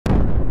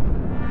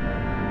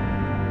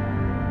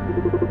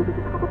Hello,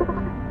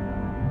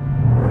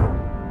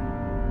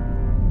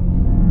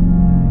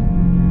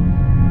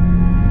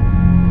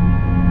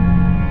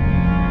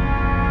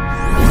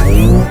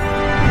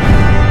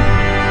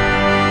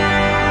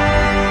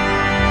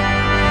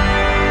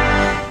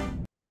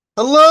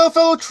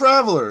 fellow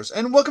travelers,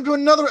 and welcome to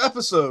another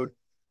episode of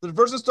the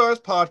Diverse and Stars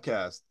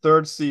podcast,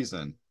 third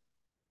season.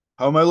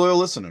 How are my loyal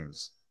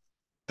listeners?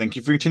 Thank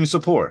you for your continued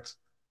support.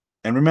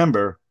 And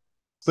remember,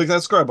 click that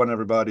subscribe button,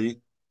 everybody.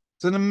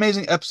 It's an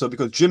amazing episode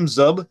because Jim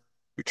Zub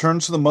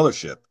returns to the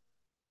mothership.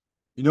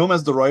 You know him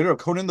as the writer of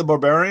Conan the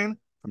Barbarian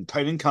from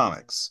Titan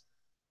Comics.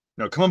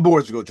 Now, come on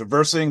board as we go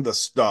traversing the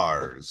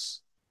stars.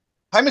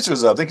 Hi, Mr.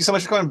 Zub. Thank you so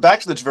much for coming back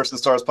to the Traversing the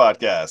Stars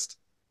podcast.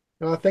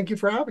 Thank you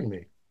for having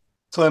me.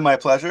 Totally my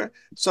pleasure.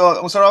 So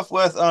we'll start off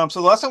with so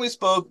the last time we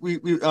spoke,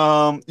 we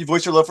you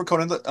voiced your love for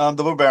Conan the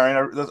Barbarian.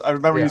 I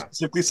remember you Yeah,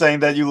 specifically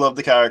saying that you love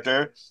the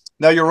character.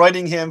 Now you're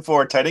writing him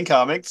for Titan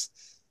Comics.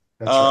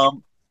 that's right.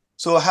 Um,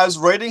 so has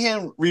writing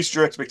him reached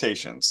your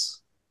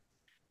expectations?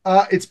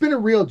 It's been a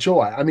real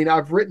joy. I mean,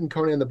 I've written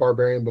Conan the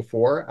Barbarian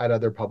before at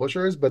other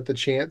publishers, but the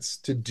chance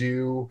to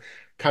do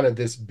kind of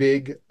this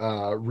big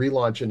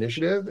relaunch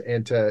initiative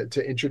and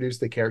to introduce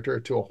the character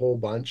to a whole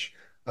bunch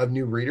of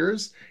new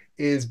readers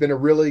has been a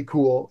really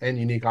cool and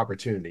unique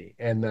opportunity.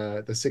 And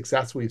the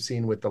success we've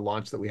seen with the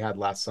launch that we had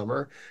last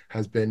summer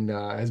has been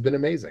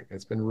amazing.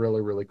 It's been really,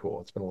 really cool.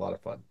 It's been a lot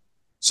of fun.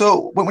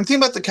 So when you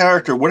think about the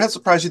character, what has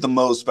surprised you the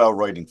most about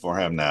writing for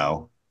him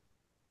now?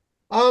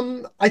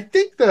 I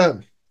think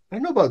I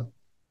don't know about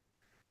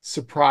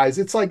surprise.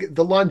 It's like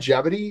the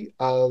longevity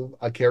of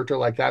a character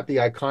like that, the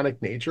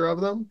iconic nature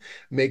of them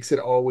makes it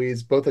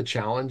always both a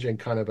challenge and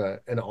kind of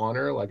an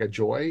honor, like a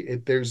joy.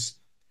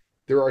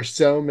 There are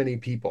so many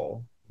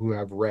people who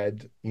have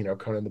read,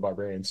 Conan the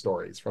Barbarian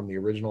stories from the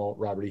original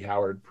Robert E.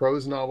 Howard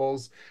prose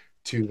novels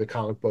to the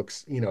comic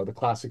books, the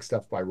classic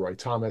stuff by Roy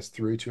Thomas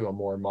through to a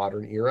more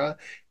modern era.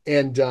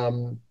 And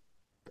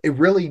it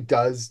really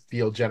does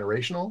feel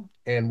generational.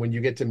 And when you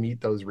get to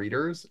meet those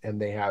readers and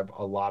they have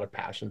a lot of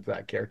passion for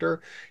that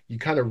character, you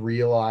kind of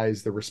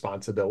realize the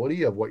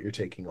responsibility of what you're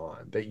taking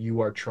on, that you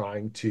are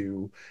trying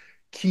to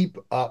keep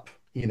up,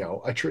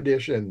 a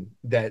tradition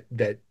that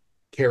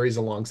carries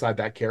alongside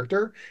that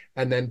character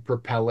and then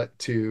propel it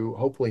to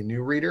hopefully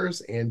new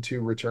readers and to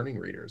returning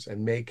readers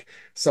and make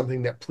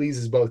something that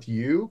pleases both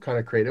you kind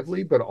of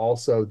creatively, but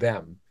also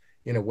them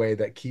in a way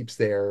that keeps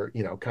their,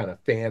 kind of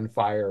fan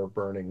fire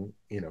burning,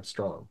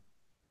 strong.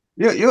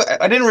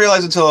 I didn't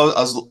realize until I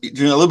was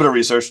doing a little bit of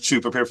research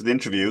to prepare for the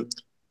interview.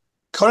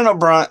 Conan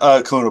O'Brien,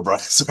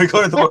 sorry,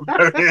 Conan the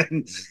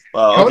Barbarian.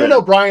 Wow, okay. Conan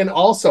O'Brien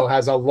also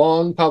has a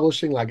long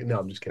publishing like no,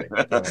 I'm just kidding.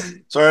 Go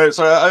ahead. Sorry.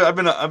 I've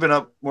been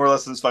up more or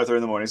less since 5:30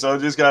 in the morning, so I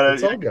just gotta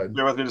It's all good.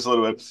 bear with me just a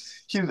little bit.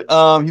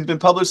 He's been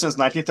published since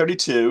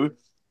 1932,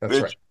 That's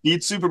right. which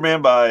beats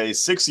Superman by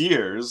 6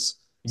 years.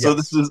 So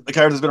this Yes. is the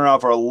character's been around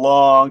for a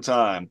long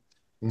time.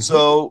 Hmm.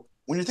 So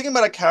when you're thinking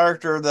about a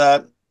character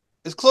that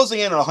is closing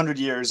in on 100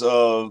 years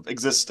of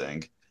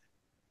existing,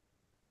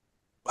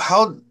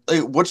 how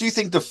like, what do you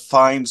think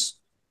defines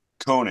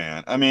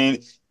Conan? I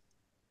mean,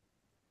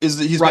 he's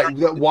been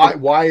Right.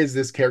 Why is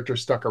this character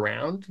stuck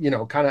around?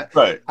 Kind of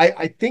right.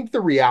 I think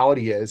the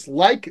reality is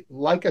like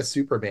a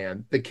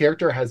Superman, the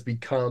character has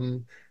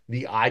become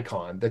the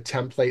icon, the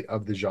template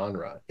of the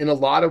genre. In a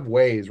lot of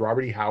ways,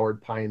 Robert E.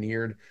 Howard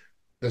pioneered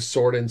the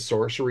sword and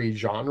sorcery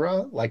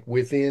genre, like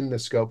within the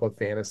scope of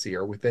fantasy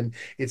or within,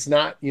 it's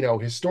not,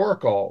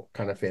 historical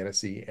kind of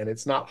fantasy and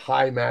it's not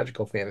high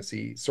magical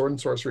fantasy. Sword and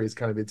sorcery is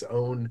kind of its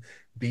own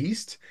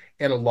beast.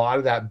 And a lot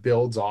of that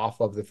builds off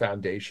of the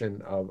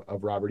foundation of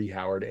Robert E.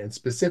 Howard and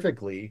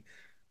specifically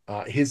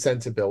his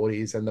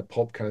sensibilities and the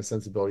pulp kind of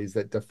sensibilities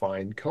that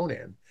define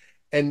Conan.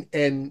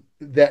 And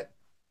that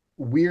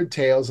Weird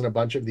Tales and a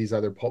bunch of these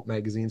other pulp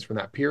magazines from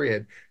that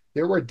period,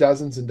 there were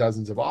dozens and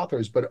dozens of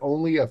authors, but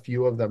only a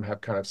few of them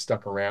have kind of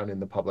stuck around in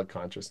the public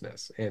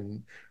consciousness.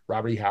 And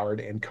Robert E. Howard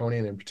and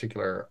Conan in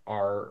particular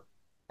are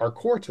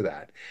core to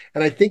that.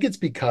 And I think it's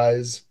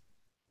because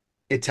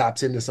it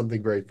taps into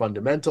something very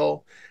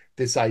fundamental,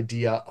 this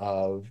idea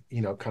of,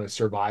 kind of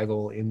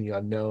survival in the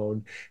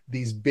unknown,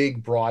 these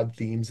big broad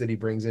themes that he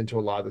brings into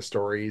a lot of the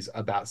stories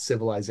about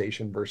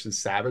civilization versus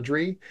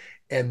savagery,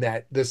 and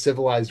that the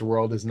civilized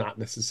world is not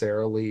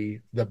necessarily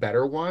the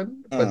better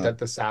one, but Mm. that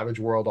the savage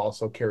world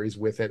also carries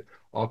with it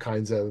all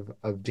kinds of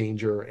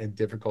danger and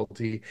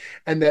difficulty,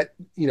 and that,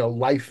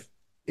 life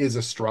is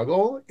a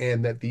struggle,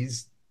 and that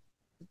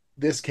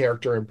this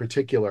character in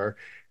particular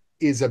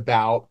is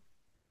about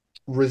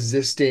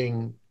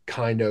resisting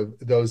kind of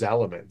those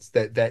elements,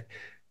 that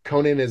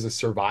Conan is a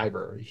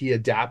survivor. He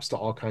adapts to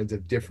all kinds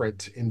of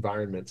different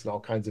environments and all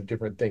kinds of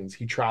different things.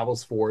 He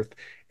travels forth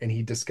and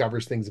he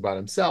discovers things about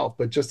himself,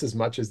 but just as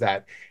much as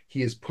that,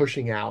 he is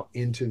pushing out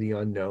into the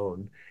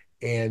unknown.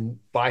 And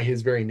by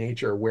his very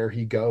nature, where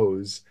he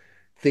goes,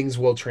 things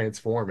will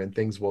transform and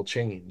things will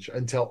change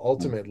until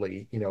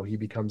ultimately, he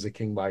becomes a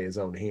king by his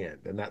own hand.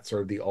 And that's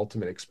sort of the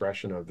ultimate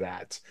expression of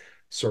that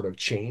sort of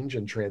change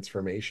and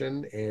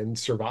transformation and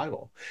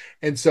survival.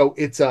 And so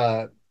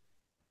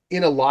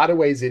in a lot of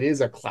ways, it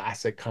is a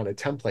classic kind of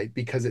template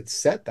because it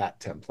set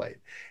that template.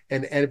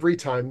 And every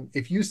time,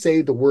 if you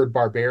say the word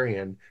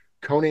barbarian,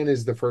 Conan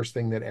is the first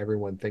thing that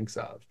everyone thinks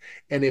of.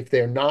 And if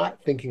they're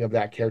not thinking of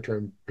that character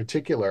in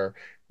particular,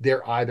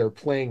 they're either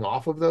playing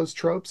off of those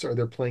tropes or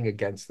they're playing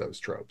against those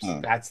tropes.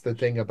 Hmm. That's the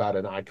thing about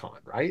an icon,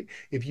 right?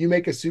 If you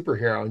make a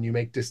superhero and you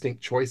make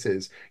distinct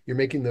choices, you're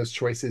making those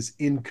choices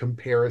in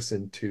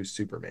comparison to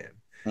Superman.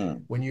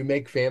 Hmm. When you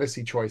make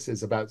fantasy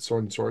choices about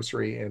sword and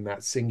sorcery and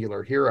that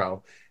singular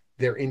hero,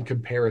 they're in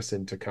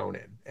comparison to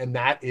Conan. And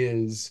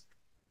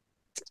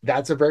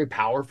that's a very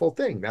powerful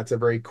thing. That's a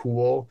very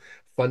cool,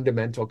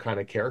 fundamental kind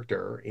of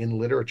character in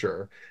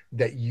literature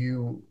that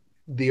you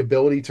the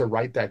ability to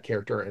write that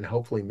character and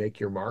hopefully make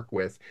your mark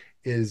with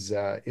is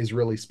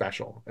really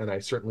special. And I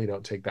certainly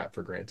don't take that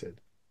for granted.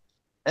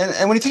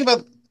 And when you think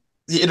about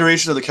the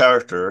iteration of the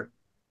character,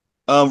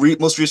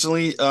 most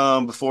recently,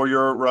 before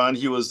your run,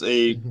 he was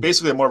a Mhm.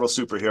 basically a Marvel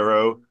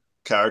superhero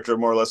character,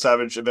 more or less.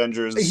 Savage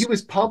Avengers, He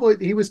was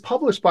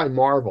published by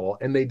Marvel,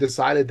 and they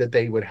decided that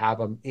they would have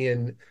him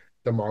in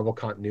the Marvel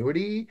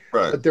continuity.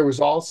 right? But there was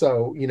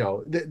also,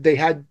 they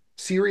had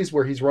series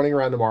where he's running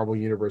around the Marvel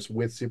universe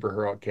with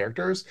superheroic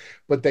characters,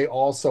 but they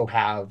also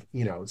have,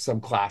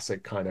 some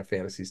classic kind of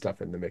fantasy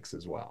stuff in the mix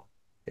as well.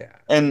 Yeah,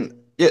 And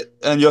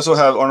you also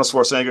have Arnold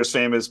Schwarzenegger's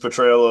famous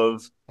portrayal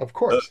of of uh,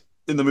 course.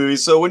 in the movie.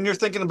 So when you're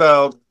thinking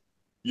about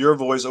your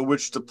voice or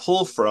which to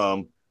pull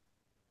from,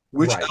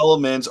 which Right.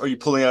 elements are you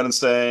pulling out and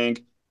saying,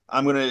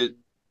 I'm going to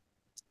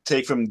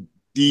take from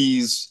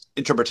these Sure.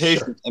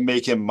 interpretations and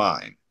make him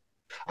mine?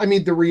 I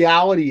mean, the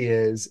reality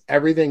is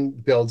everything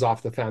builds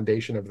off the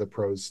foundation of the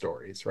prose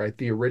stories, right?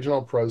 The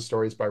original prose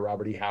stories by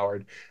Robert E.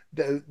 Howard,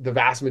 the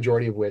vast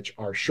majority of which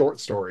are short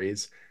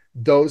stories,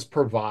 those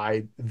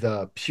provide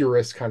the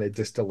purest kind of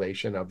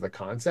distillation of the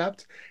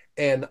concept.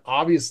 And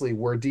obviously,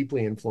 we're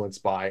deeply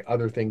influenced by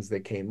other things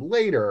that came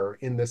later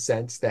in the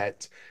sense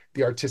that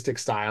the artistic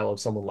style of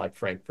someone like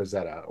Frank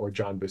Frazetta or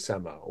John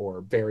Buscema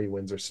or Barry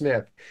Windsor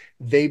Smith,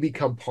 they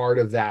become part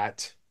of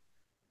that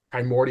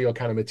primordial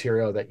kind of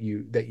material that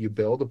you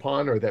build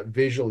upon or that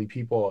visually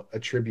people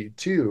attribute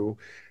to.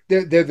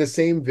 They're the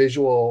same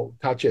visual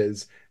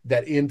touches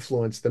that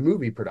influence the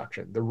movie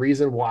production. The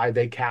reason why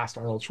they cast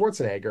Arnold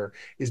Schwarzenegger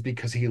is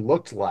because he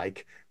looked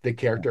like the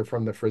character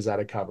from the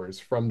Frazetta covers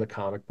from the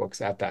comic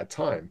books at that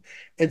time.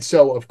 And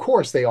so of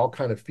course they all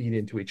kind of feed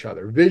into each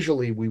other.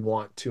 Visually we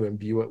want to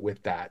imbue it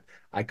with that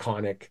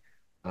iconic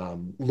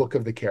look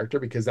of the character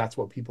because that's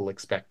what people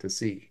expect to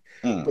see,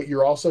 Hmm. but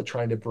you're also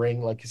trying to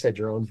bring, like you said,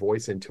 your own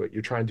voice into it.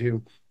 You're trying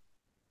to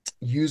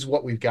use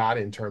what we've got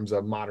in terms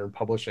of modern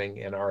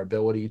publishing and our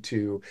ability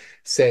to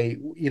say,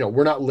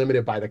 we're not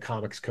limited by the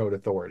Comics Code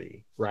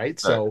Authority, right? Right.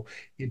 So,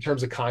 in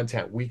terms of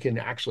content, we can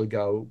actually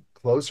go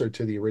closer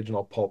to the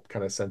original pulp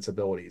kind of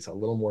sensibilities, a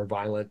little more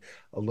violent,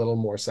 a little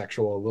more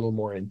sexual, a little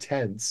more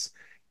intense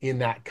in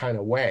that kind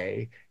of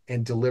way,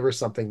 and deliver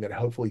something that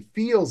hopefully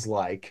feels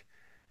like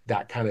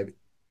that kind of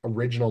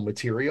original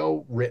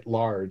material writ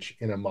large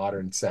in a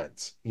modern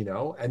sense.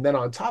 And then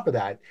on top of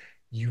that,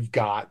 you've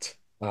got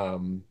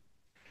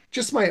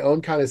just my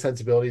own kind of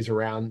sensibilities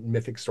around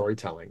mythic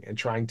storytelling and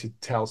trying to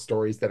tell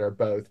stories that are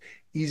both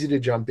easy to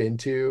jump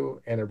into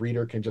and a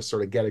reader can just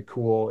sort of get a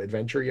cool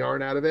adventure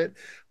yarn out of it,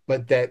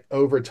 but that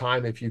over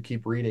time, if you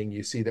keep reading,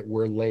 you see that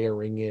we're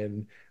layering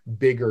in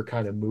bigger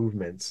kind of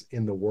movements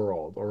in the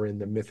world or in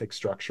the mythic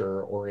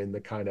structure or in the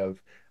kind of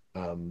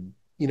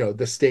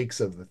the stakes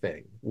of the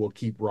thing will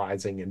keep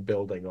rising and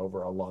building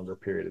over a longer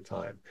period of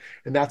time.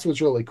 And that's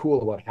what's really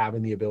cool about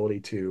having the ability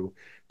to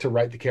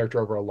write the character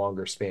over a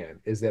longer span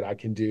is that I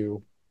can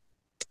do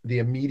the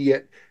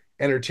immediate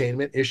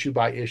entertainment issue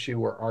by issue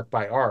or arc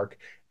by arc,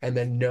 and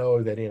then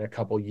know that in a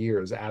couple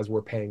years, as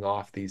we're paying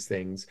off these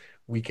things,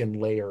 we can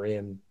layer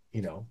in,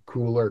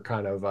 cooler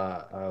kind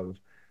of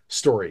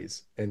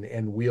stories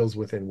and wheels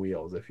within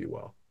wheels, if you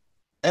will.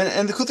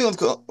 And the cool thing with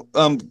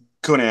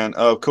Conan,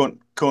 I'm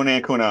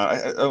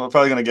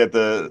probably gonna get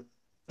the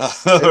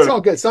It's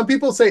all good. Some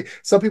people say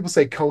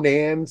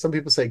Conan, some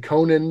people say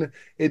Conan.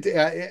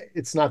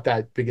 It's not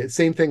that big.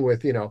 Same thing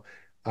with a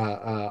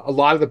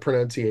lot of the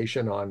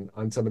pronunciation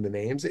on some of the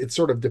names. It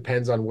sort of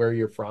depends on where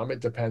you're from. It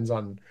depends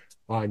on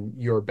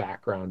your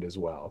background as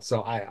well.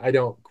 So I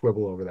don't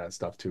quibble over that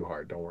stuff too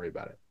hard. Don't worry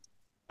about it.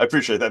 I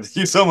appreciate that. Thank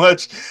you so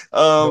much.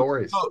 No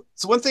worries.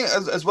 So one thing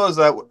as well as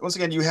that, once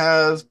again, you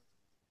have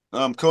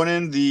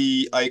Conan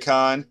the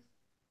icon,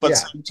 but at the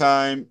Yeah. same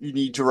time, you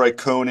need to write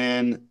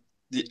Conan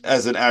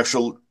as an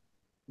actual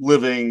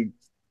living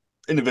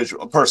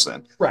individual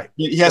person. Right.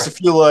 He has to Right.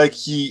 feel like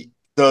he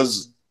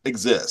does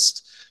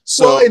exist.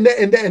 Well, So, and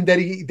that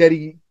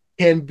he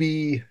can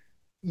be,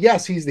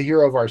 yes, he's the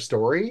hero of our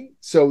story.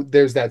 So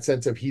there's that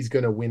sense of he's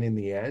going to win in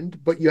the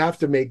end, but you have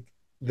to make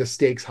the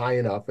stakes high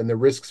enough and the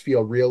risks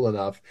feel real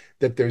enough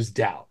that there's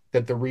doubt,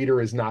 that the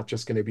reader is not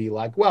just going to be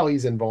like, well,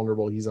 he's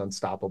invulnerable, he's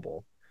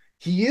unstoppable.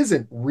 He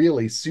isn't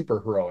really super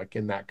heroic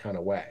in that kind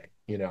of way.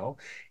 you know.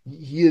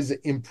 He is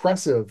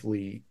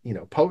impressively,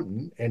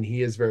 potent, and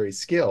he is very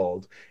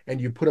skilled, and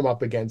you put him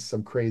up against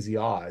some crazy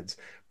odds,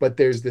 but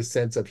there's this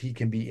sense of he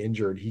can be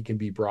injured, he can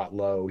be brought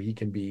low, he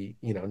can be,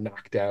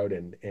 knocked out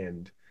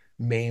and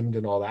maimed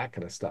and all that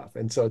kind of stuff.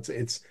 And so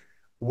it's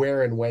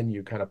where and when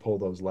you kind of pull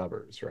those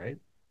levers, right?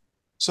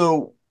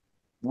 So,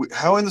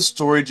 how in the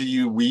story do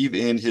you weave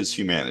in his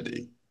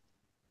humanity?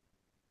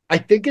 I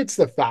think it's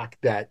the fact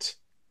that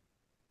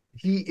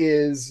he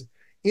is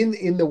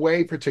in the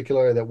way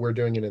particular that we're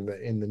doing it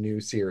in the new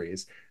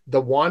series,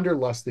 the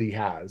wanderlust that he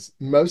has.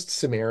 Most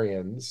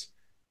Sumerians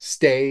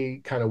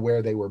stay kind of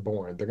where they were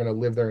born. They're going to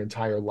live their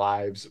entire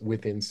lives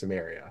within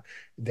Samaria.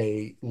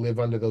 They live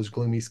under those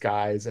gloomy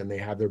skies, and they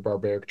have their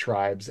barbaric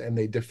tribes, and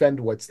they defend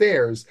what's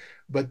theirs,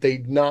 but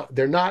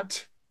they're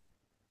not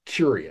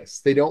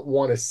curious. They don't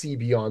want to see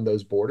beyond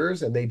those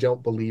borders, and they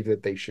don't believe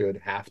that they should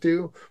have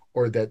to,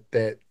 or that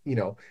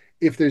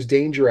if there's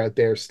danger out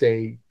there,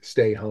 stay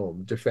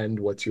home, defend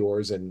what's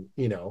yours, and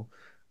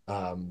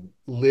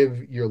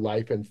live your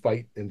life and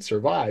fight and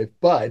survive.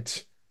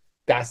 But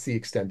that's the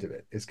extent of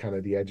it, is kind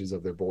of the edges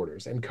of their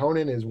borders. And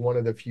Conan is one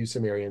of the few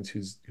Sumerians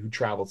who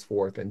travels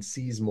forth and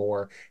sees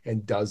more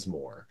and does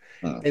more.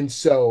 Hmm. And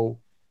so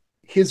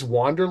his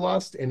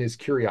wanderlust and his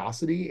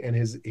curiosity and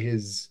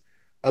his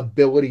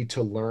ability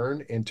to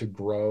learn and to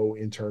grow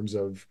in terms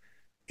of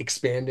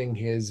expanding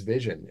his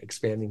vision,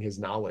 expanding his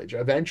knowledge.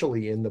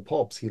 Eventually, in the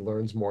pulps, he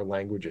learns more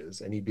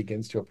languages, and he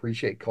begins to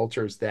appreciate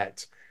cultures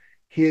that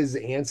his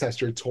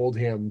ancestor told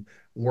him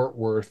weren't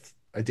worth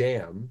a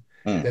damn.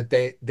 Hmm.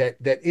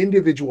 That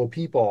individual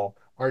people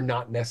are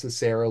not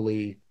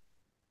necessarily,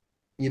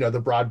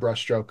 the broad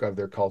brushstroke of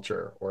their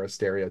culture, or a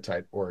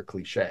stereotype, or a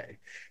cliche.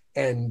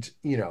 And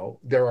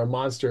there are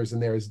monsters,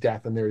 and there is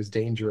death, and there is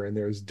danger, and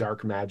there's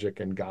dark magic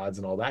and gods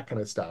and all that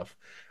kind of stuff.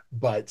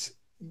 But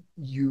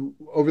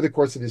over the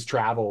course of his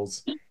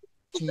travels,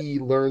 he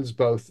learns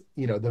both,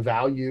 the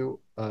value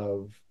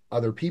of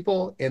other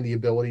people and the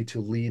ability to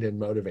lead and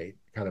motivate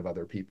kind of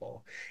other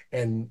people.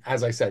 And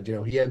as I said,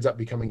 he ends up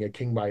becoming a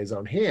king by his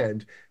own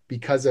hand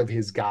because of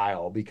his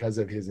guile, because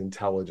of his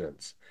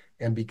intelligence,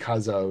 and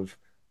because of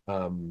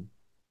um,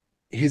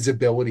 his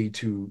ability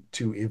to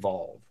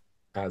evolve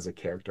as a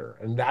character.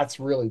 And that's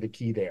really the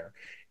key there,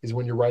 is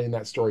when you're writing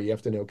that story, you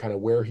have to know kind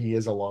of where he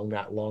is along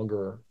that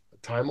longer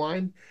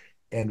timeline,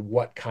 and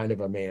what kind of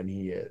a man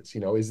he is.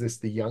 Is this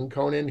the young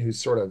Conan who's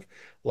sort of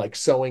like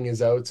sowing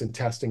his oats and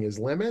testing his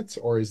limits,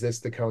 or is this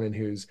the Conan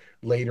who's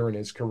later in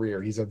his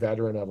career? He's a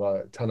veteran of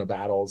a ton of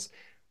battles,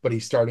 but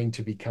he's starting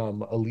to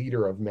become a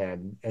leader of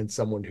men and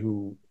someone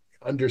who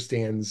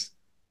understands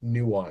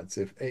nuance,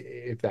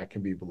 if that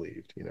can be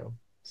believed.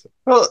 So.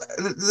 Well,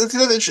 the thing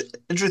that's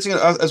interesting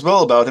as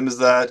well about him is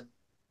that,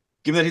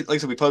 given that he, like I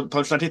said, we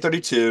published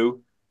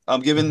 1932,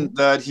 given Mhm.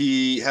 that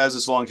he has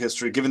this long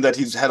history, given that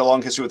he's had a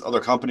long history with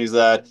other companies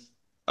that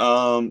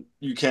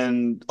you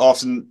can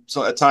often,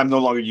 so at times, no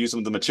longer use some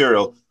of the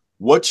material,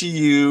 what to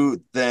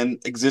you then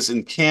exists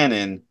in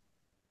canon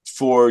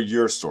for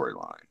your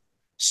storyline?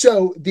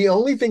 So the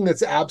only thing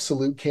that's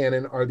absolute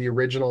canon are the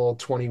original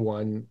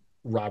 21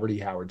 Robert E.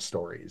 Howard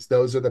stories.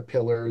 Those are the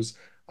pillars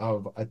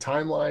of a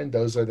timeline.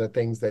 Those are the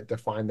things that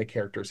define the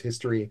character's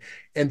history,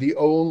 and the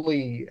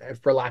only,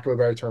 for lack of a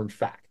better term,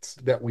 facts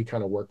that we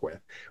kind of work with.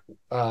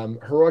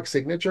 Heroic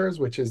Signatures,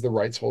 which is the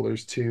rights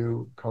holders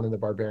to Conan the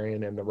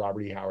Barbarian and the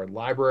Robert E. Howard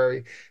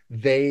Library,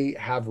 they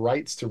have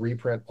rights to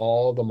reprint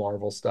all the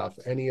Marvel stuff,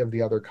 any of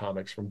the other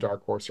comics from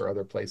Dark Horse or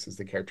other places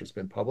the character's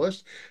been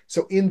published.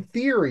 So in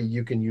theory,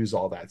 you can use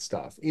all that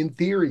stuff. In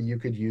theory, you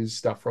could use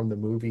stuff from the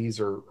movies,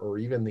 or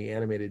even the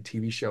animated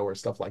TV show or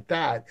stuff like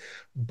that.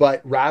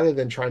 But rather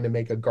than trying to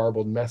make a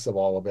garbled mess of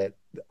all of it,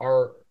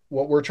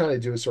 what we're trying to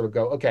do is sort of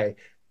go, okay,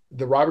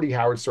 the Robert E.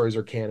 Howard stories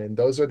are canon.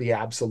 Those are the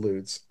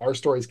absolutes. Our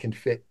stories can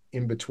fit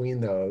in between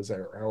those,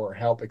 or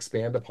help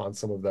expand upon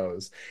some of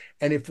those.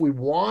 And if we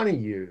want to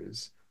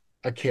use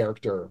a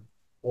character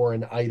or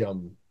an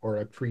item or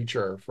a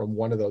creature from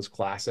one of those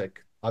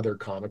classic other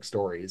comic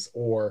stories,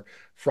 or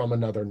from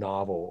another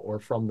novel, or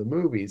from the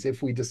movies,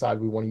 if we decide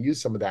we want to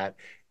use some of that,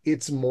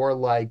 it's more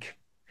like,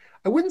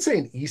 I wouldn't say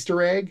an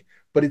Easter egg,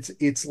 but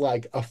it's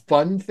like a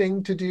fun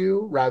thing to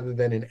do rather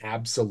than an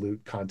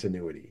absolute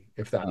continuity,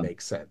 if that Hmm.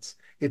 makes sense.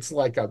 It's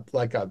like a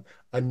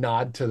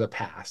nod to the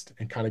past,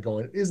 and kind of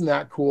going, isn't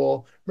that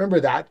cool? Remember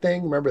that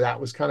thing? Remember that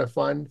was kind of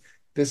fun?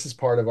 This is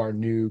part of our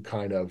new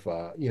kind of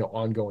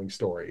ongoing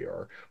story,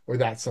 or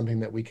that's something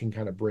that we can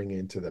kind of bring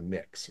into the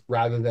mix,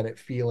 rather than it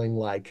feeling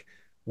like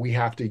we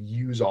have to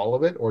use all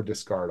of it or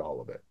discard all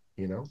of it.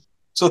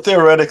 So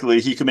theoretically,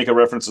 he could make a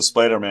reference to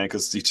Spider-Man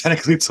because you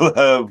technically still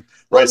have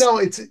Well, rights no,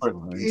 to it's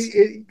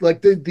storylines.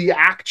 like the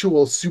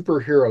actual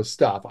superhero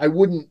stuff.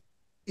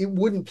 It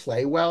wouldn't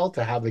play well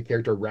to have the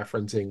character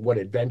referencing what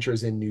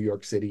adventures in New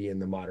York City in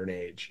the modern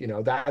age.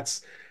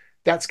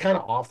 That's kind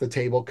of off the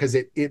table, because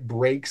it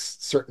breaks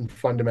certain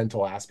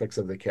fundamental aspects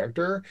of the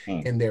character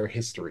Hmm. and their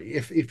history.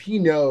 If he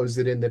knows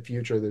that in the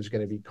future there's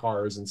going to be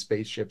cars and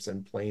spaceships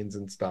and planes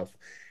and stuff,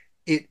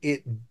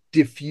 it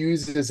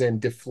diffuses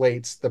and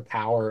deflates the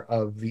power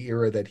of the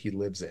era that he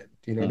lives in.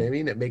 Do you know what I Mm.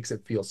 mean? It makes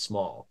it feel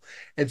small.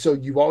 And so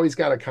you've always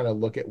got to kind of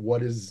look at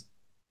what is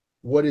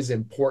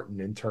important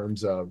in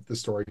terms of the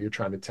story you're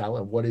trying to tell,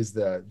 and what is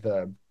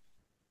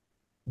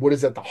what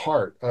is at the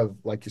heart of,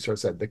 like you sort of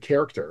said, the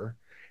character.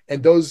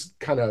 And those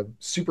kind of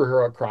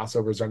superhero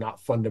crossovers are not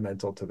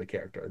fundamental to the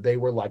character. They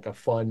were like a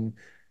fun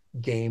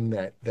game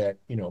that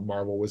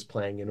Marvel was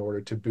playing in order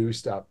to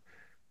boost up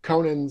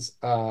Conan's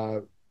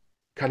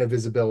kind of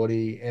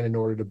visibility, and in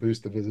order to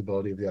boost the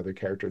visibility of the other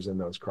characters in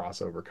those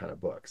crossover kind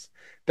of books.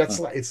 That's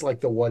Mm. like, it's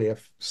like the what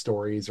if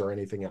stories or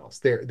anything else.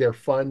 They're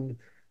fun,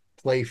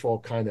 playful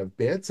kind of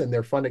bits, and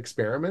they're fun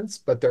experiments,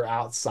 but they're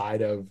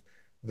outside of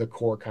the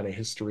core kind of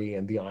history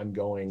and the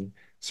ongoing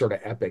sort of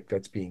epic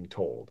that's being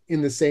told.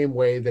 In the same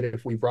way that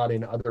if we brought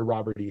in other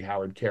Robert E.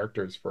 Howard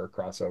characters for a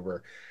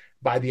crossover,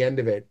 by the end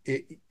of it,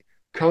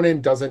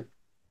 Conan doesn't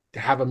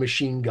have a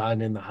machine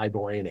gun in the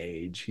Hyborian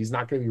age. He's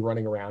not going to be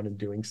running around and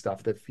doing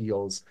stuff that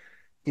feels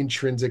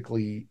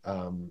intrinsically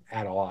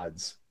at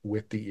odds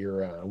with the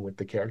era and with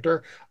the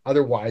character.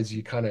 Otherwise,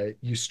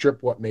 you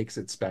strip what makes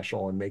it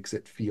special and makes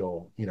it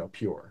feel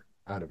pure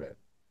out of it.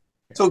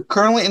 Yeah. So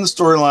currently in the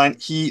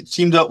storyline, he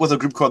teamed up with a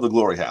group called the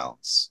Glory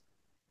Hounds. Uh,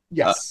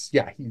 Yes,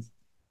 yeah, he's.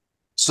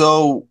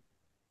 so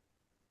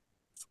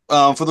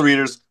for the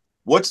readers,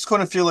 what's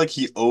going to feel like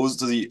he owes?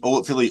 Does he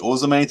feel he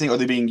owes them anything? Are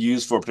they being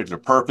used for a particular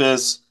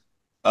purpose?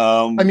 I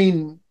Um,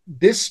 mean,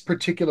 this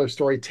particular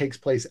story takes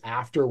place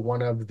after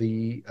one of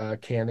the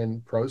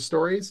canon prose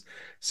stories.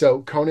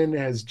 So Conan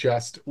has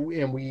just,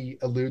 and we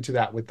allude to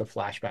that with the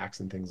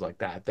flashbacks and things like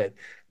that, that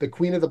the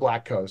Queen of the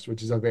Black Coast,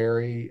 which is a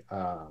very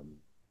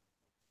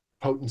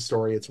potent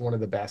story. It's one of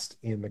the best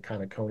in the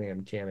kind of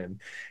Conan canon.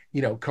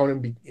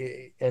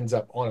 Ends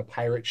up on a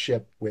pirate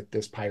ship with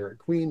this pirate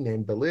queen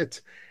named Belit,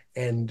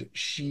 and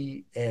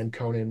she and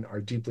Conan are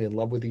deeply in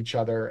love with each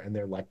other, and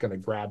they're like going to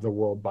grab the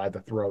world by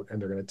the throat,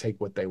 and they're going to take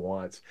what they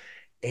want.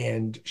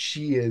 And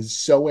she is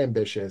so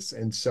ambitious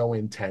and so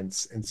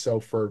intense and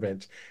so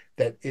fervent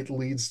that it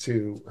leads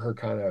to her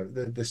kind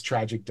of this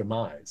tragic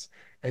demise.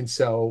 And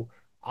so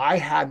I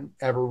hadn't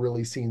ever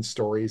really seen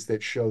stories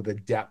that show the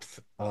depth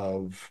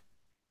of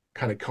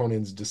kind of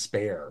Conan's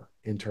despair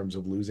in terms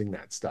of losing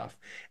that stuff.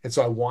 And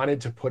so I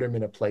wanted to put him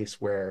in a place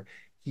where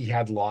he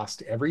had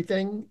lost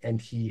everything and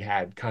he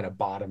had kind of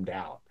bottomed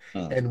out.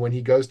 hmm. And when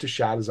he goes to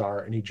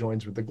Shadazar and he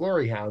joins with the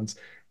Glory Hounds,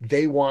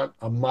 they want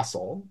a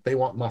muscle. They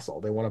want muscle.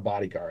 They want a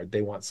bodyguard.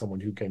 They want someone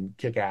who can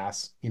kick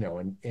ass,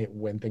 and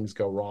when things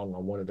go wrong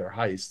on one of their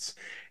heists.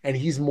 And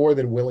he's more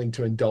than willing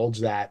to indulge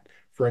that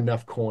for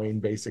enough coin,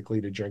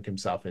 basically, to drink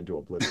himself into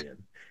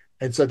oblivion.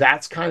 And so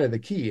that's kind of the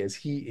key, is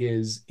he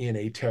is in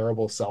a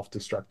terrible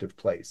self-destructive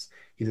place.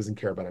 He doesn't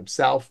care about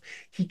himself.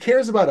 He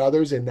cares about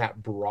others in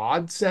that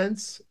broad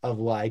sense of,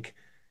 like,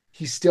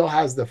 he still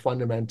has the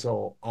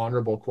fundamental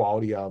honorable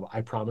quality of,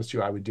 I promised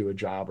you I would do a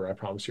job, or I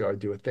promised you I would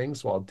do a thing,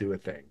 so I'll do a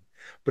thing.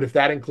 But if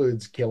that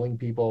includes killing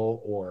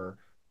people, or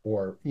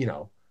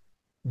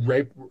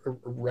rape,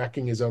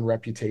 wrecking his own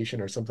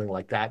reputation or something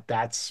like that,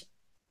 that's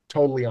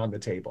totally on the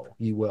table.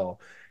 He will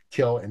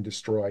kill and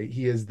destroy.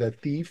 He is the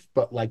thief,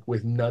 but like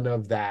with none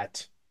of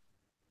that.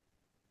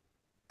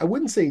 I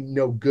wouldn't say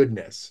no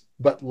goodness,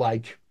 but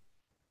like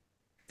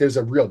there's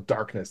a real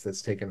darkness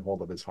that's taken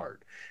hold of his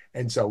heart.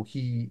 And so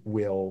he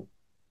will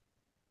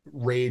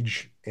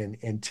rage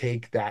and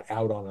take that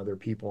out on other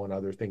people and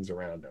other things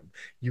around him.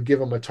 You give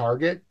him a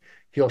target,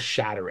 he'll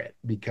shatter it,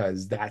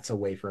 because that's a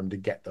way for him to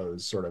get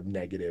those sort of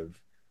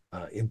negative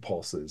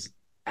impulses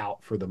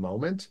out for the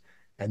moment.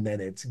 And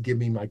then it's, give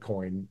me my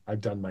coin,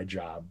 I've done my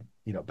job,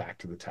 back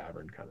to the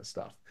tavern kind of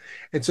stuff.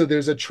 And so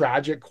there's a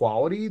tragic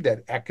quality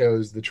that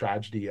echoes the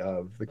tragedy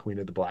of the Queen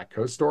of the Black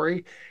Coast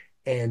story,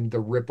 and the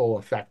ripple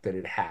effect that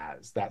it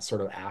has, that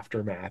sort of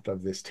aftermath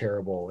of this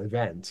terrible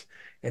event,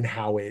 and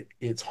how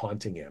it's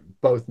haunting him,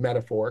 both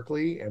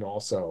metaphorically and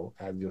also,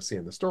 as you'll see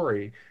in the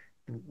story,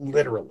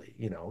 literally,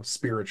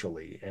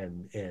 spiritually,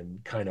 and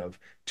kind of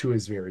to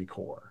his very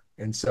core.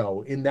 And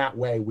so in that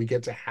way, we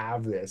get to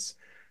have this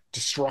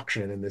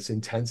destruction and this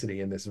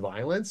intensity and this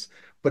violence,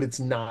 but it's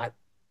not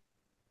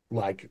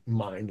like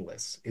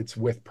mindless. It's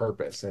with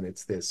purpose, and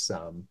it's this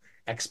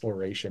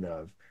exploration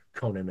of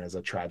Conan as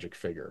a tragic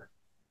figure.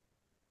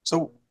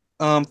 So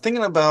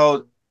thinking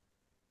about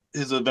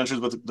his adventures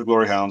with the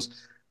Glory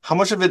Hounds, how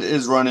much of it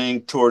is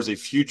running towards a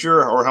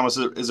future, or how much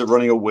is it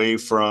running away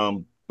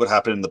from what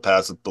happened in the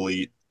past with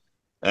Belit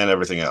and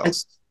everything I,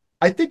 else?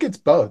 I think it's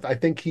both. I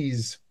think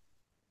he's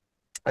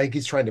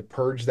trying to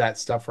purge that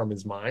stuff from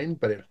his mind,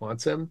 but it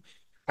haunts him.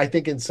 I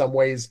think in some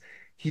ways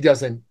he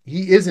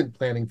isn't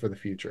planning for the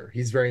future.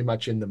 He's very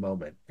much in the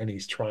moment, and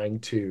he's trying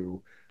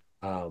to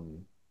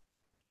um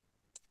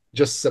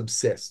just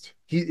subsist.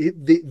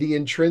 The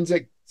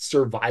intrinsic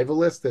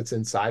survivalist that's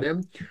inside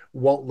him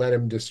won't let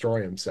him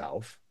destroy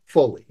himself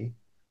fully,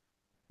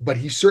 but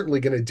he's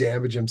certainly going to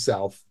damage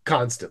himself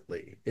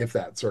constantly, if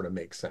that sort of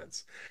makes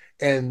sense.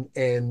 And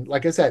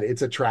like I said,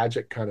 it's a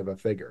tragic kind of a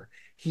figure.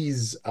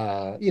 He's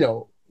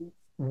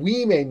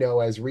we may know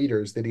as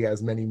readers that he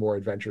has many more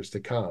adventures to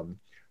come,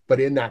 but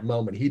in that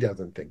moment, he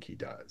doesn't think he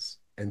does.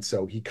 And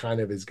so he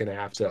kind of is going to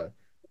have to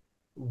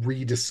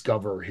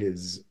rediscover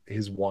his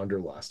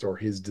wanderlust or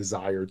his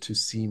desire to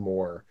see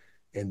more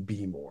and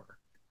be more,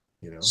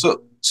 you know?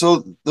 So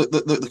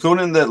the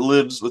Conan that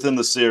lives within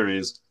the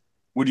series,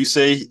 would you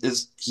say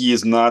he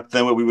is not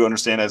then what we would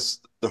understand as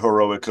the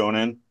heroic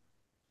Conan?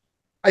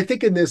 I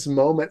think in this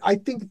moment, I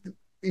think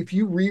if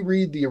you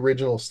reread the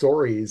original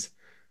stories,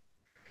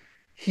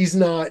 he's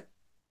not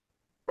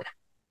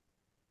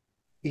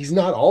he's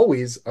not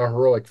always a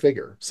heroic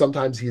figure.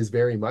 Sometimes he is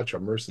very much a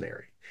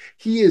mercenary.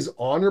 He is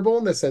honorable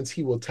in the sense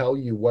he will tell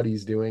you what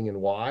he's doing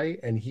and why,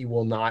 and he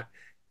will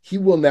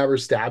never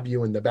stab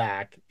you in the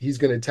back. He's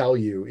going to tell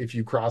you, if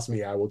you cross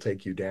me, I will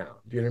take you down.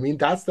 Do you know what I mean?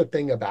 That's the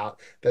thing about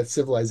that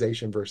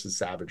civilization versus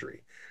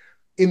savagery.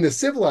 In the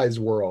civilized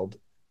world,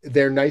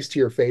 they're nice to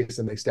your face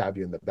and they stab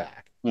you in the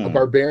back. A Hmm.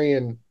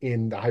 barbarian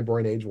in the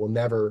Hyborian Age will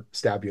never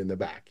stab you in the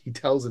back. He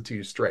tells it to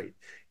you straight.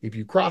 If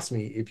you cross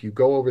me, if you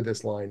go over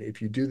this line,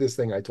 if you do this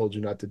thing I told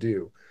you not to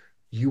do,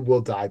 you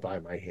will die by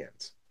my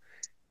hands.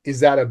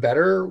 Is that a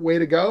better way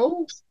to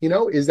go? You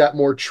know, is that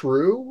more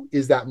true?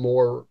 Is that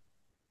more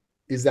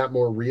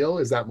real?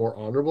 Is that more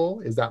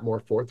honorable? Is that more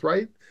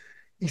forthright?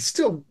 He's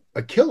still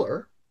a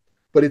killer,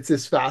 but it's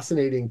this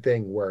fascinating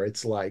thing where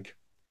it's like,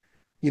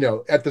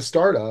 at the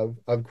start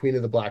of Queen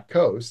of the Black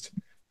Coast,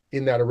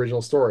 in that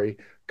original story,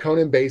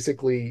 Conan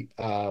basically,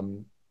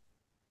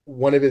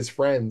 one of his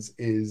friends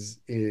is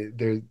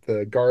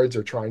the guards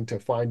are trying to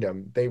find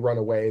him. They run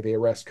away, they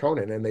arrest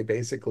Conan, and they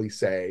basically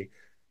say,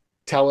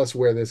 "Tell us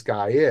where this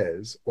guy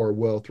is, or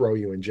we'll throw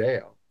you in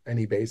jail." And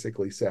he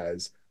basically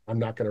says, "I'm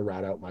not going to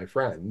rat out my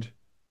friend.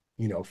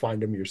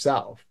 Find him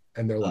yourself."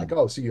 And they're like, Hmm.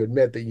 "Oh, so you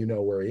admit that you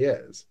know where he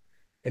is?"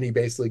 And he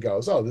basically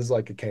goes, "Oh, this is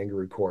like a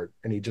kangaroo court."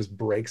 And he just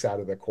breaks out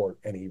of the court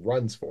and he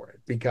runs for it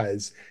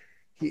because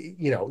he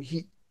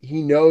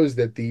knows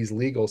that these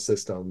legal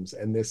systems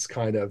and this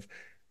kind of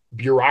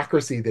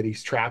bureaucracy that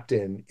he's trapped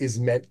in is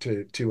meant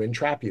to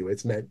entrap you.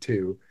 It's meant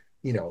to,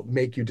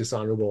 make you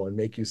dishonorable and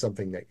make you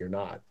something that you're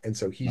not. And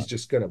so he's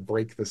just going to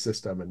break the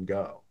system and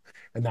go.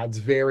 And that's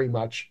very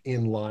much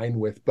in line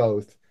with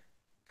both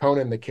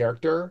Conan the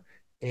character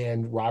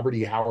and Robert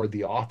E. Howard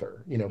the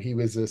author. He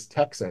was this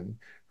Texan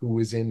who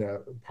was in a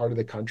part of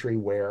the country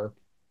where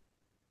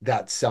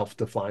that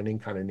self-defining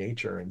kind of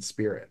nature and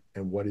spirit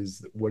and what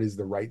is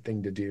the right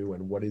thing to do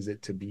and what is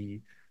it to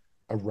be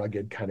a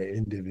rugged kind of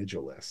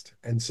individualist.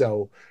 And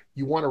so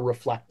you want to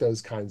reflect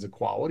those kinds of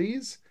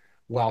qualities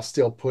while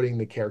still putting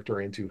the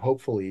character into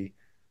hopefully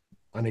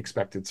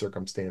unexpected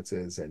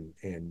circumstances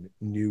and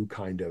new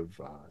kind of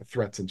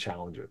threats and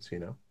challenges.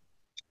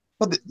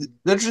 Well, the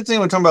interesting thing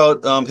we're talking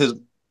about his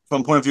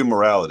from point of view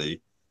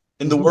morality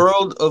in the Mm-hmm.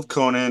 world of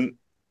Conan,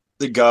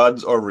 the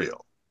gods are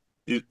real.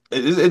 In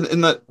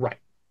that Right.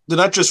 they're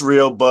not just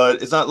real,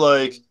 but it's not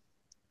like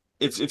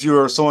if you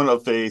were someone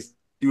of faith,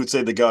 you would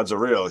say the gods are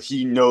real.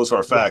 He knows for a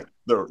Right. fact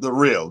they're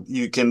real.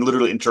 You can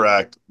literally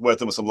interact with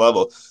them at some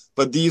level.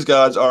 But these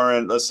gods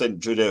aren't, let's say,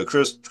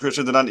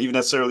 Judeo-Christian. They're not even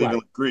necessarily even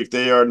Right. like Greek.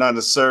 They are not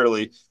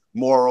necessarily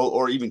moral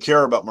or even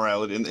care about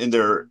morality in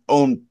their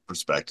own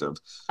perspective.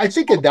 I So,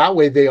 think in that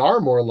way they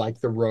are more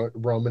like the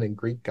Roman and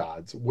Greek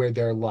gods, where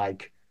they're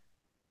like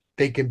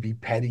they can be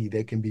petty,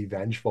 they can be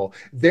vengeful.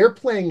 They're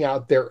playing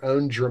out their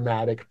own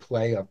dramatic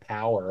play of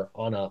power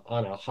on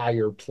a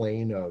higher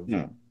plane of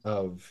yeah.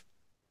 of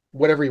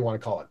whatever you want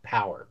to call it,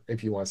 power,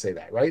 if you want to say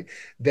that, right?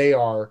 They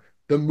are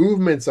the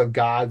movements of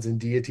gods and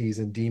deities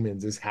and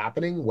demons is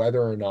happening,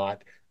 whether or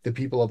not the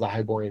people of the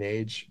Hyborian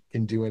Age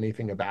can do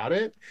anything about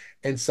it.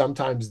 And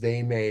sometimes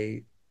they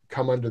may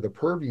come under the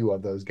purview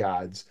of those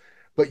gods,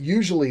 but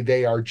usually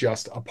they are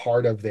just a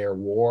part of their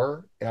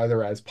war,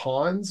 either as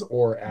pawns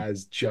or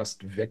as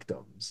just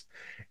victims.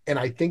 And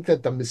I think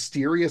that the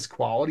mysterious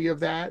quality of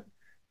that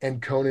and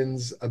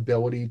Conan's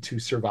ability to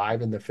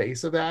survive in the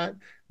face of that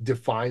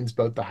defines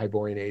both the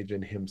Hyborian Age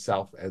and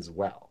himself as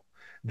well.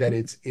 That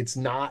it's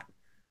not,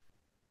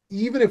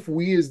 even if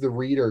we as the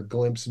reader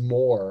glimpse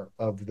more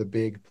of the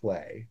big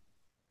play,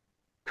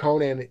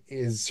 Conan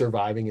is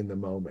surviving in the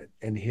moment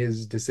and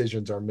his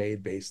decisions are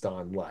made based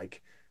on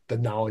like the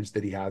knowledge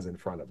that he has in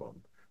front of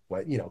him.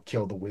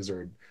 Kill the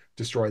wizard,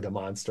 destroy the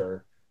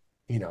monster,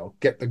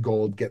 get the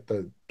gold, get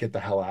the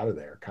hell out of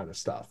there kind of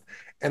stuff.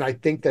 And I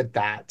think that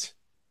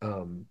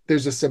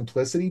there's a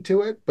simplicity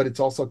to it, but it's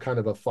also kind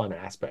of a fun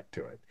aspect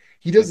to it.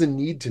 He doesn't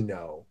need to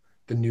know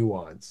the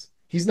nuance.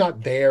 He's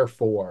not there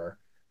for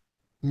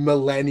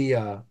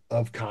millennia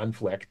of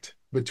conflict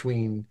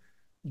between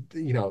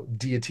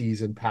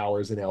deities and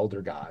powers and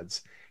elder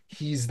gods.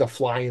 He's the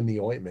fly in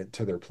the ointment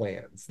to their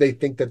plans. They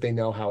think that they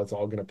know how it's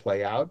all going to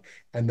play out,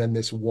 and then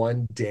this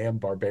one damn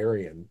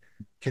barbarian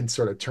can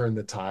sort of turn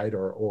the tide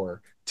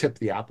or tip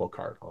the apple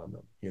cart on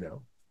them.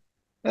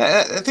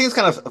 I think it's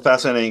kind of a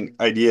fascinating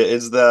idea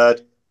is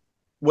that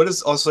what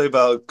is also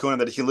about Conan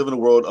that he live in a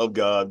world of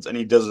gods and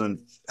he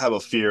doesn't have a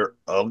fear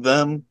of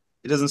them.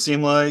 It doesn't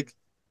seem like.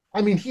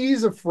 I mean,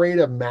 he's afraid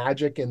of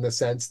magic in the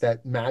sense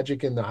that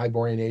magic in the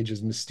Hyborian Age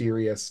is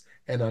mysterious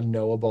and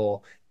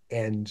unknowable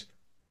and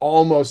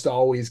almost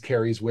always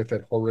carries with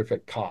it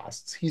horrific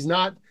costs. He's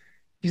not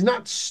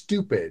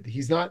stupid.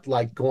 He's not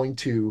like going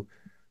to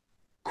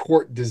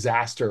court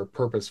disaster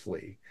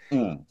purposefully,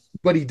 Mm,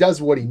 but he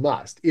does what he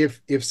must.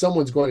 If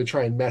someone's going to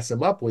try and mess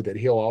him up with it,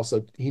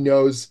 he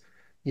knows,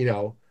 you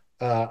know,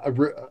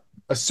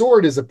 a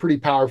sword is a pretty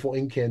powerful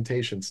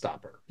incantation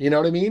stopper. You know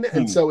what I mean?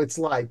 And mm, so it's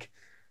like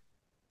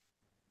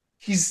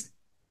he's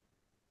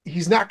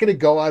he's not going to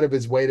go out of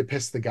his way to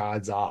piss the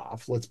gods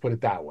off. Let's put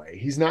it that way.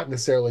 He's not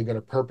necessarily going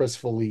to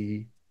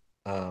purposefully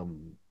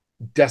um,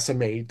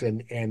 decimate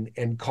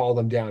and call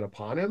them down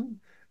upon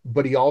him,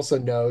 but he also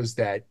knows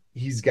that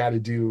he's got to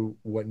do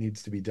what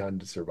needs to be done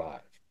to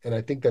survive. And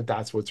I think that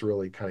that's what's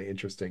really kind of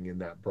interesting in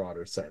that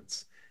broader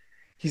sense.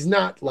 He's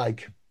not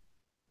like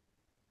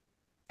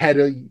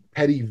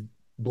petty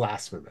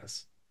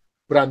blasphemous,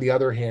 but on the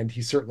other hand,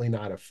 he's certainly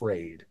not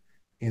afraid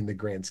in the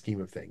grand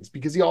scheme of things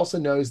because he also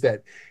knows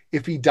that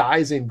if he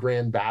dies in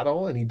grand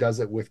battle and he does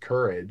it with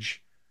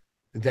courage,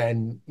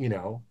 then,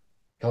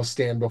 he'll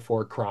stand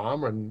before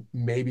Crom and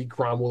maybe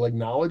Crom will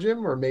acknowledge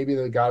him, or maybe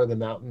the god of the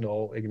mountain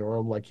will ignore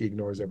him like he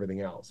ignores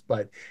everything else.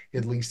 But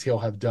at least he'll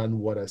have done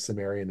what a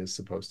Cimmerian is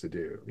supposed to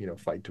do,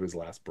 fight to his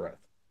last breath.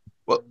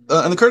 well,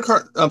 and the current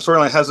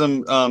storyline has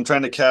him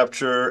trying to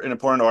capture an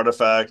important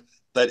artifact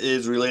that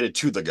is related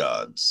to the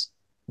gods.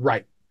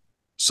 Right.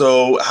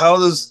 So how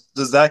does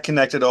that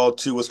connect at all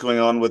to what's going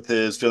on with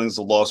his feelings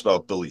of loss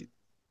about Billy?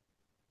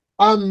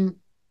 Um,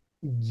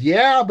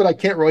 yeah, but I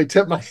can't really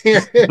tip my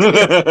hand.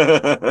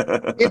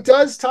 It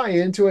does tie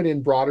into it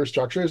in broader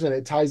structures, and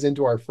it ties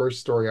into our first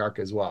story arc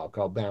as well,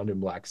 called Bound in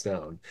Black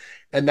Stone.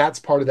 And that's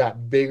part of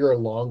that bigger,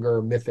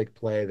 longer mythic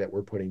play that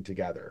we're putting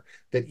together.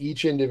 That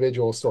each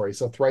individual story,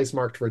 so Thrice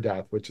Marked for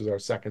Death, which is our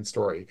second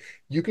story,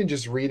 you can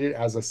just read it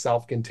as a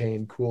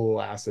self-contained,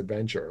 cool ass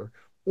adventure,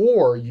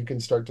 or you can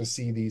start to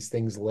see these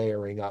things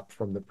layering up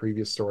from the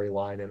previous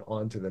storyline and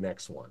on to the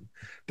next one.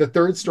 The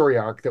third story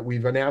arc that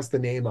we've announced the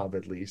name of,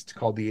 at least,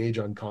 called The Age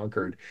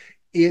Unconquered,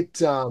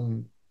 it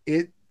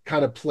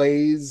kind of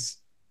plays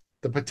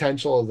the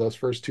potential of those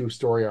first two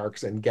story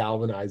arcs and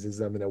galvanizes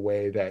them in a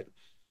way that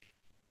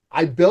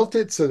I built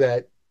it so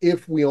that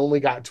if we only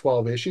got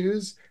 12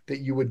 issues, that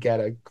you would get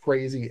a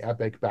crazy,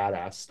 epic,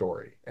 badass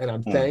story. And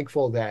I'm Hmm.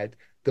 thankful that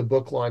the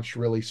book launched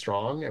really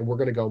strong and we're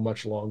going to go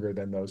much longer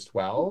than those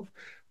 12.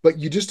 But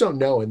you just don't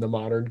know in the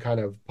modern kind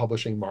of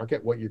publishing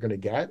market what you're going to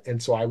get.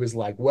 And so I was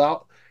like,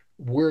 well,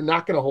 we're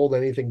not going to hold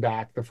anything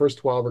back. The first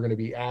 12 are going to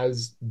be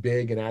as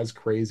big and as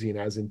crazy and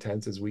as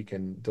intense as we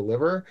can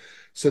deliver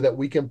so that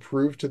we can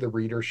prove to the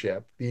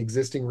readership, the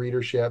existing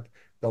readership,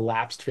 the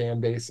lapsed fan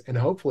base, and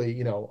hopefully,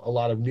 a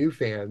lot of new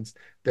fans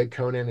that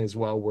Conan is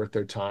well worth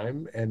their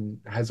time and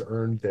has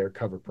earned their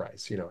cover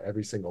price,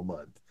 every single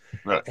month.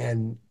 Right.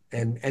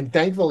 And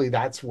thankfully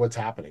that's what's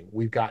happening.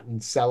 We've gotten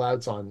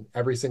sellouts on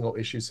every single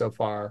issue so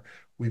far.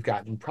 We've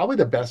gotten probably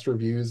the best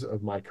reviews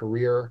of my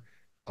career,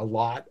 a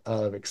lot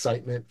of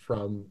excitement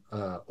from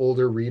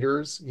older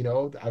readers.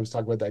 I was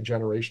talking about that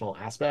generational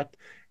aspect,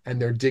 and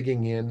they're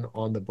digging in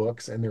on the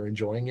books and they're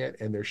enjoying it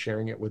and they're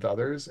sharing it with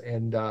others.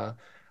 And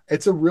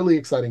it's a really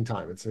exciting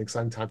time. It's an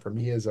exciting time for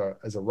me as a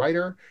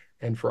writer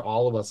and for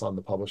all of us on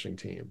the publishing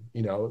team.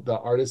 The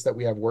artists that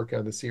we have working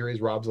on the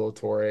series, Rob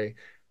Zolatorre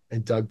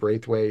and Doug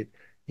Braithwaite,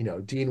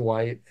 Dean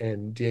White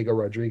and Diego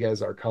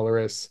Rodriguez, our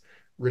colorists,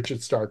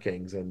 Richard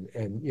Starkings and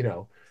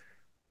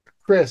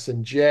Chris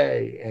and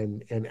Jay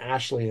and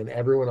Ashley and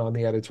everyone on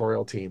the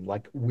editorial team.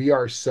 Like, we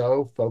are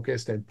so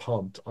focused and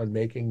pumped on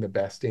making the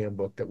best damn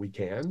book that we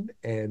can.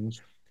 And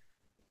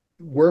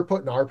we're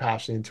putting our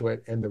passion into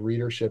it, and the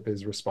readership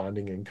is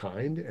responding in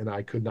kind. And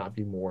I could not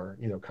be more,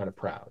 kind of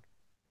proud.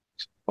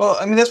 Well,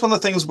 I mean, that's one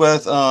of the things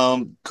with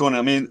Conan.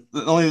 I mean,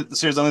 the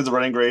series only the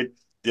writing grade,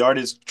 the art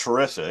is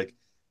terrific,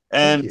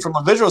 Thank and you. from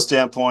a visual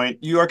standpoint,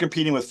 you are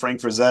competing with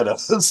Frank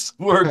Frazetta's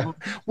work.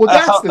 Well,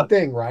 that's the Uh,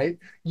 thing, right?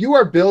 You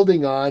are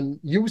building on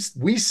you.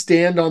 We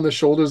stand on the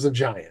shoulders of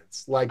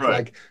giants. Like right.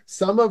 like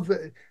some of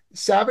the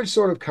Savage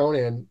Sword of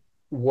Conan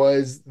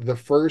was the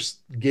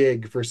first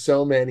gig for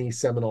so many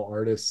seminal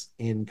artists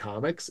in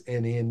comics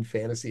and in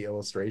fantasy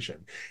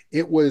illustration.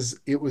 It was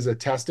a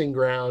testing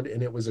ground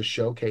and it was a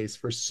showcase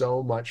for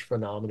so much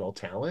phenomenal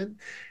talent.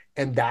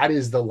 And that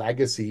is the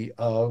legacy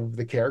of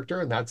the character,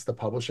 and that's the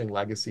publishing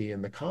legacy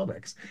in the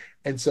comics.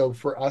 And so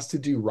for us to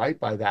do right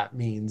by that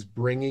means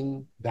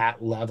bringing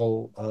that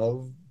level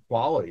of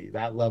quality,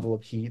 that level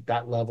of heat,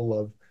 that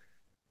level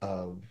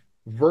of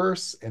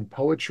verse and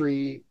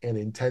poetry and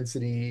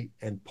intensity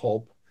and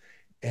pulp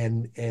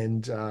and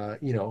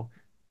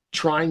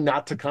trying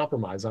not to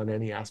compromise on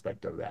any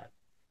aspect of that.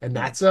 And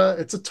Hmm.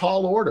 it's a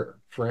tall order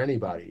for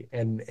anybody.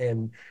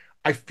 And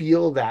I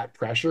feel that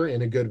pressure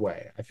in a good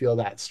way. I feel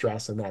that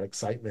stress and that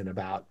excitement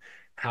about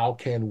how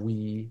can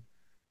we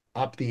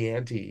up the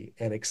ante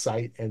and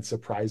excite and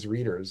surprise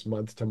readers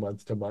month to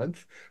month to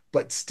month,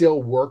 but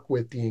still work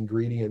with the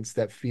ingredients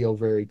that feel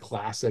very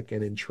classic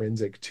and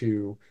intrinsic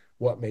to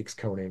what makes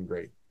Conan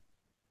great.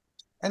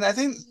 And I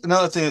think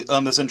another thing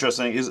that's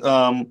interesting is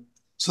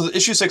so the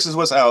issue six is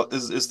what's out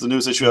is the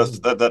newest issue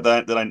Hmm.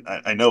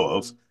 that I know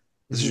of.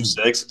 Is issue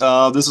Hmm. six.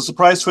 There's a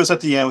surprise twist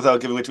at the end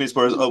without giving away too many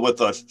spoilers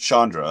with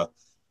Chandra.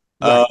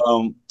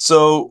 Right.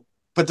 So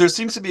but there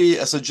seems to be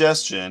a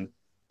suggestion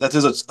that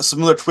there's a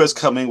similar twist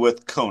coming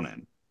with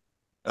Conan.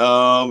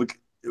 Um,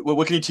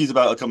 what can you tease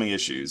about upcoming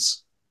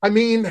issues? I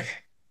mean,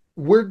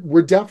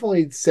 we're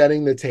definitely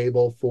setting the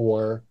table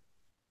for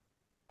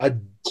a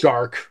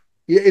dark.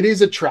 It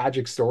is a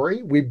tragic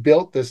story. We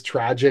built this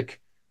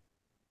tragic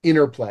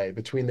interplay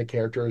between the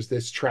characters,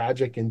 this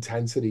tragic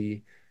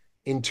intensity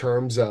in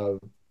terms of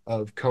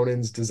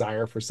Conan's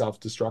desire for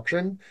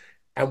self-destruction,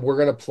 and we're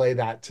going to play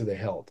that to the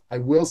hilt. I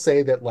will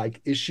say that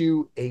like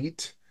issue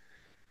 8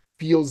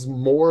 feels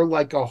more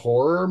like a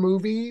horror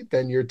movie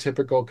than your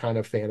typical kind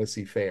of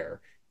fantasy fare.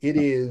 It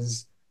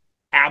is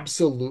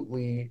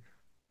absolutely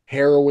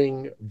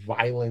harrowing,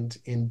 violent,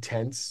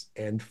 intense,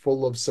 and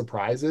full of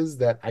surprises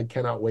that I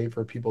cannot wait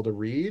for people to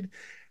read.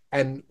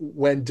 And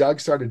when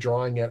Doug started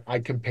drawing it, I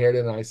compared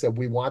it and I said,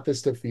 we want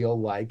this to feel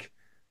like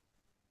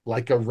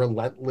a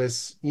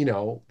relentless,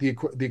 the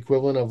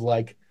equivalent of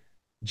like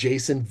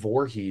Jason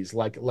Voorhees,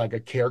 like a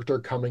character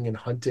coming and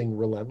hunting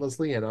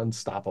relentlessly and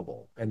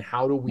unstoppable. And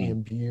how do we Hmm.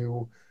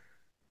 imbue,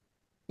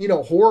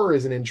 horror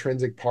is an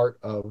intrinsic part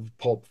of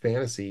pulp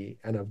fantasy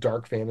and of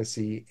dark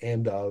fantasy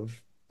and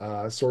of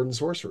sword and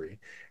sorcery.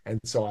 And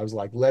so I was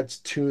like, let's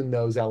tune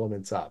those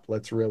elements up.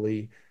 Let's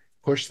really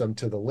push them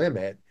to the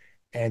limit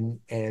and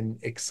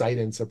excite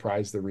and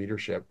surprise the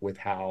readership with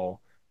how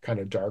kind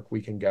of dark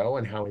we can go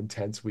and how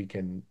intense we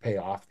can pay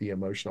off the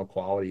emotional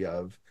quality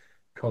of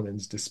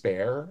Conan's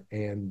despair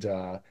and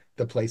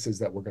the places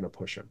that we're going to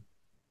push him.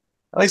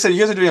 Like I said, you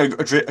guys are doing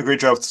a great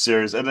job with the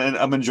series, and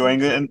I'm enjoying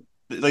Thank it. you.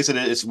 And like I said,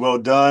 it's well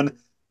done,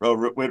 well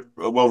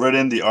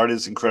written. The art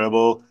is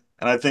incredible,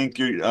 and I think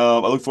you. I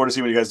look forward to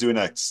seeing what you guys do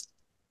next.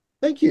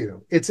 Thank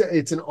you. It's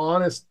an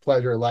honest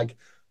pleasure. Like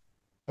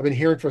I've been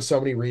hearing from so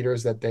many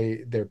readers that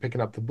they're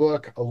picking up the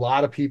book. A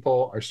lot of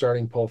people are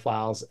starting pull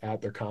files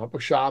at their comic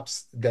book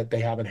shops that they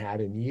haven't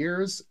had in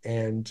years.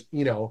 And,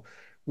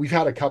 we've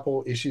had a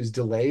couple issues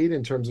delayed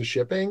in terms of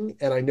shipping.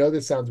 And I know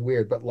this sounds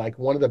weird, but like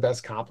one of the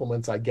best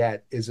compliments I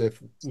get is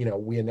if,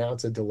 we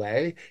announce a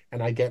delay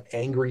and I get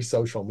angry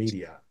social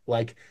media.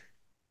 Like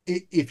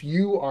if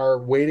you are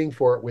waiting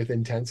for it with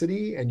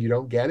intensity and you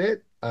don't get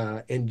it,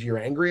 and you're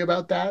angry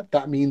about that,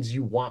 that means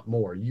you want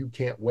more. You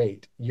can't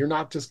wait. You're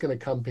not just going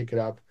to come pick it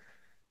up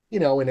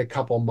in a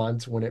couple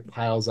months when it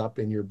piles up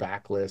in your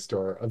backlist,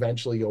 or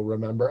eventually you'll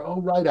remember,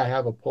 oh, right, I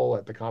have a pull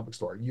at the comic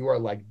store. You are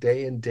like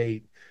day and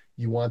date.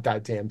 You want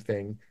that damn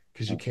thing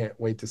because you can't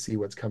wait to see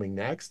what's coming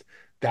next.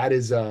 That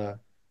is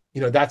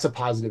that's a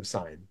positive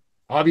sign.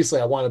 Obviously,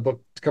 I want a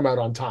book to come out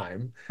on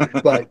time,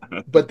 but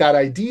that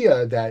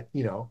idea that,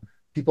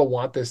 people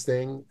want this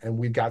thing and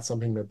we've got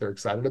something that they're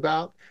excited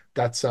about,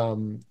 that's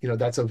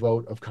a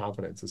vote of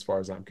confidence as far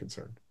as I'm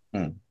concerned.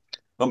 Hmm.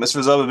 Well,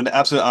 Mr. Zub, it's been an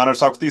absolute honor to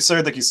talk with you,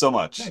 sir. Thank you so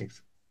much.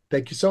 Thanks.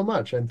 Thank you so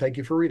much. And thank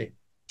you for reading.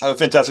 Have a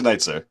fantastic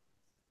night, sir.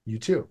 You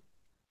too.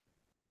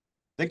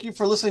 Thank you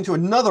for listening to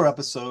another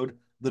episode of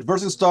the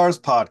Adversing Stars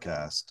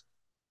podcast.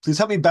 Please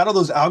help me battle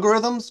those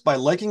algorithms by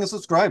liking and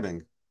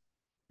subscribing.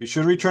 Be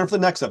sure to return for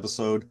the next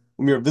episode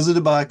when we are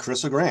visited by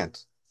Carissa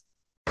Grant.